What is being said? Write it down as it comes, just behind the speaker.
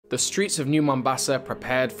The streets of New Mombasa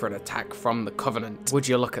prepared for an attack from the Covenant. Would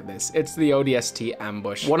you look at this? It's the ODST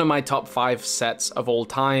Ambush. One of my top 5 sets of all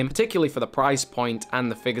time, particularly for the price point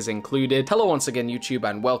and the figures included. Hello once again YouTube,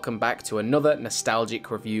 and welcome back to another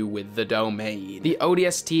nostalgic review with TheDomain. The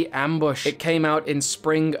ODST Ambush. It came out in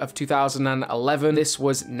spring of 2011. This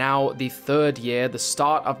was now the 3rd year, the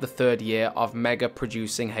start of the 3rd year of Mega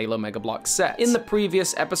producing Halo Mega Bloks sets. In the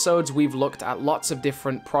previous episodes, we've looked at lots of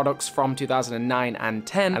different products from 2009 and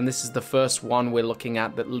 10, and this is the first one we're looking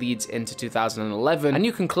at that leads into 2011, and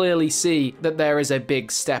you can clearly see that there is a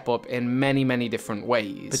big step up in many different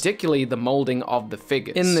ways, particularly the molding of the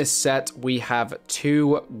figures. In this set, we have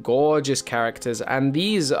 2 gorgeous characters, and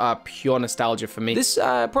these are pure nostalgia for me. This,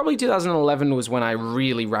 probably 2011 was when I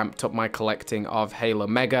really ramped up my collecting of Halo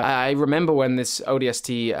Mega. I remember when this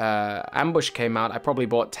ODST Ambush came out, I probably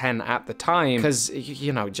bought 10 at the time, because,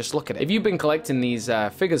 you know, just look at it. If you've been collecting these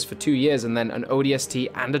figures for 2 years, and then an ODST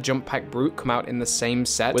and a Jump Pack Brute come out in the same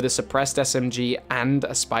set with a suppressed SMG and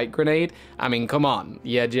a spike grenade, I mean, come on,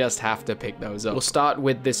 you just have to pick those up. We'll start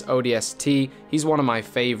with this ODST. He's one of my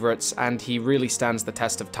favorites, and he really stands the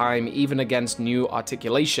test of time, even against new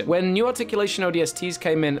articulation. When new articulation ODSTs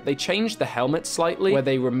came in, they changed the helmet slightly, where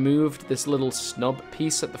they removed this little snub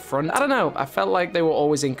piece at the front. I don't know, I felt like they were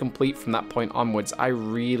always incomplete from that point onwards. I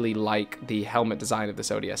really like the helmet design of this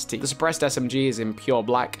ODST. The suppressed SMG is in pure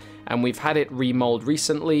black, and we've had it remold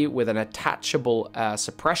recently with an attachable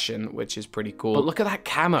suppression, which is pretty cool. But look at that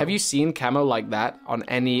camo. Have you seen camo like that on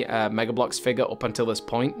any Mega Bloks figure up until this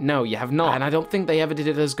point? No, you have not. And I don't think they ever did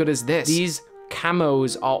it as good as this. These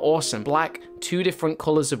camos are awesome. Black, 2 different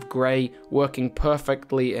colors of gray working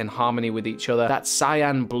perfectly in harmony with each other. That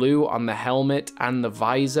cyan blue on the helmet and the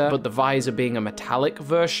visor, but the visor being a metallic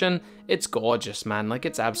version. It's gorgeous, man. Like,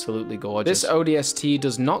 it's absolutely gorgeous. This ODST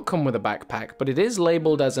does not come with a backpack, but it is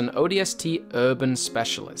labeled as an ODST Urban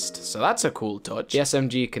Specialist, so that's a cool touch. The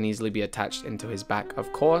SMG can easily be attached into his back,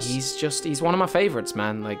 of course. He's one of my favorites,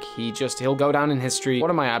 man. Like, he'll go down in history. One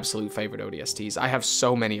of my absolute favorite ODSTs. I have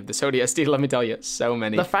so many of this ODST, let me tell you, so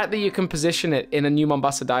many. The fact that you can position it in a New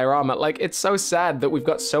Mombassa diorama, like, it's so sad that we've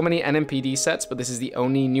got so many NMPD sets, but this is the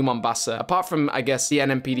only New Mombassa, apart from, I guess, the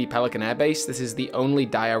NMPD Pelican Air Base, this is the only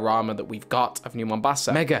diorama that we've got of New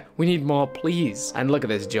Mombassa. Mega, we need more, please. And look at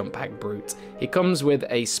this Jump Pack Brute. He comes with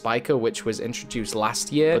a spiker, which was introduced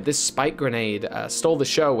last year, but this spike grenade stole the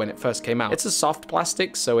show when it first came out. It's a soft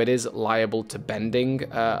plastic, so it is liable to bending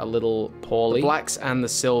a little poorly. The blacks and the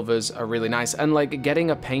silvers are really nice, and like,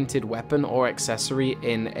 getting a painted weapon or accessory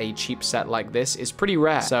in a cheap set like this is pretty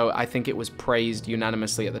rare, so I think it was praised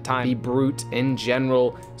unanimously at the time. The Brute in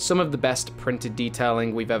general, some of the best printed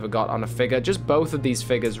detailing we've ever got on a figure. Just both of these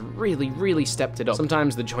figures really stepped it up.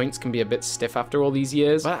 Sometimes the joints can be a bit stiff after all these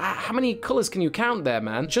years, but how many colors can you count there,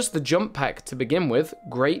 man? Just the Jump Pack to begin with,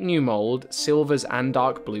 great new mold, silvers and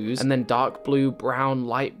dark blues, and then dark blue, brown,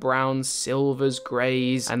 light brown, silvers,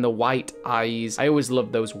 grays, and the white eyes. I always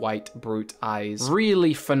love those white Brute eyes.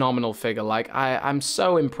 Really phenomenal figure. Like, I'm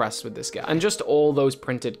so impressed with this guy. And just all those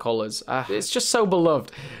printed colors. It's just so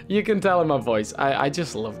beloved. You can tell in my voice. I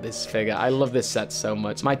just love this figure. I love this set so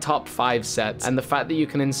much. My top 5 sets, and the fact that you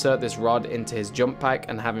can insert this rod into his jump pack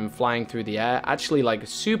and have him flying through the air, actually, like,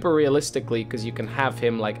 super realistically, because you can have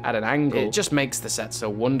him like at an angle, it just makes the set so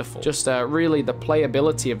wonderful. Just really, the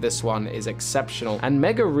playability of this one is exceptional, and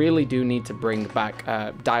Mega really do need to bring back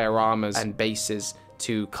dioramas and bases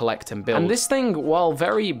to collect and build. And this thing, while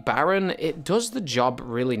very barren, it does the job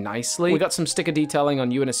really nicely. We got some sticker detailing on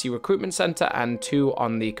UNSC Recruitment Center and 2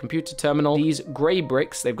 on the computer terminal. These gray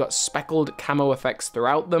bricks, they've got speckled camo effects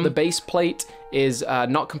throughout them. The base plate is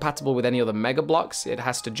not compatible with any other Mega Bloks. It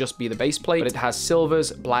has to just be the base plate, but it has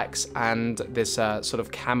silvers, blacks, and this sort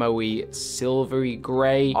of camo-y silvery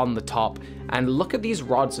gray on the top. And look at these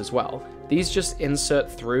rods as well. These just insert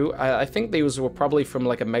through. I think these were probably from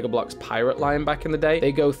like a Mega Bloks pirate line back in the day.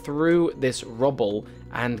 They go through this rubble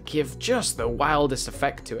and give just the wildest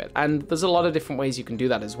effect to it. And there's a lot of different ways you can do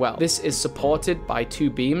that as well. This is supported by 2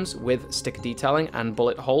 beams with sticker detailing and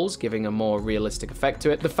bullet holes, giving a more realistic effect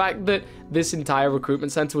to it. The fact that this entire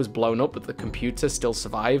recruitment center was blown up but the computer still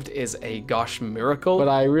survived is a gosh miracle, but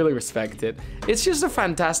I really respect it. It's just a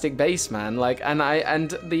fantastic base, man. Like, and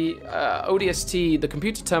the ODST, the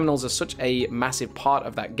computer terminals are such a massive part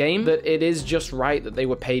of that game that it is just right that they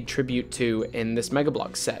were paid tribute to in this Mega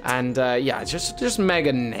Bloks set. And yeah, just mega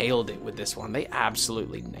Mega nailed it with this one. They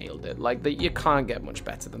absolutely nailed it. Like, you can't get much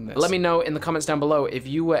better than this. Let me know in the comments down below if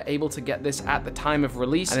you were able to get this at the time of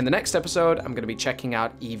release. And in the next episode, I'm going to be checking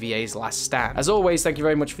out EVA's Last Stand. As always, thank you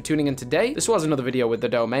very much for tuning in today. This was another video with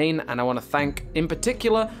TheDomain, and I want to thank, in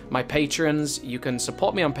particular, my patrons. You can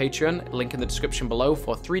support me on Patreon, link in the description below,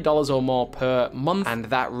 for $3 or more per month, and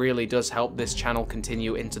that really does help this channel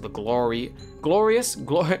continue into the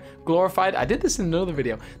glorified, I did this in another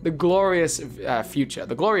video, the glorious future of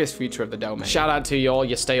the domain. Shout out to you all,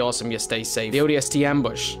 you stay awesome, you stay safe. The ODST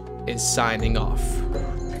Ambush is signing off.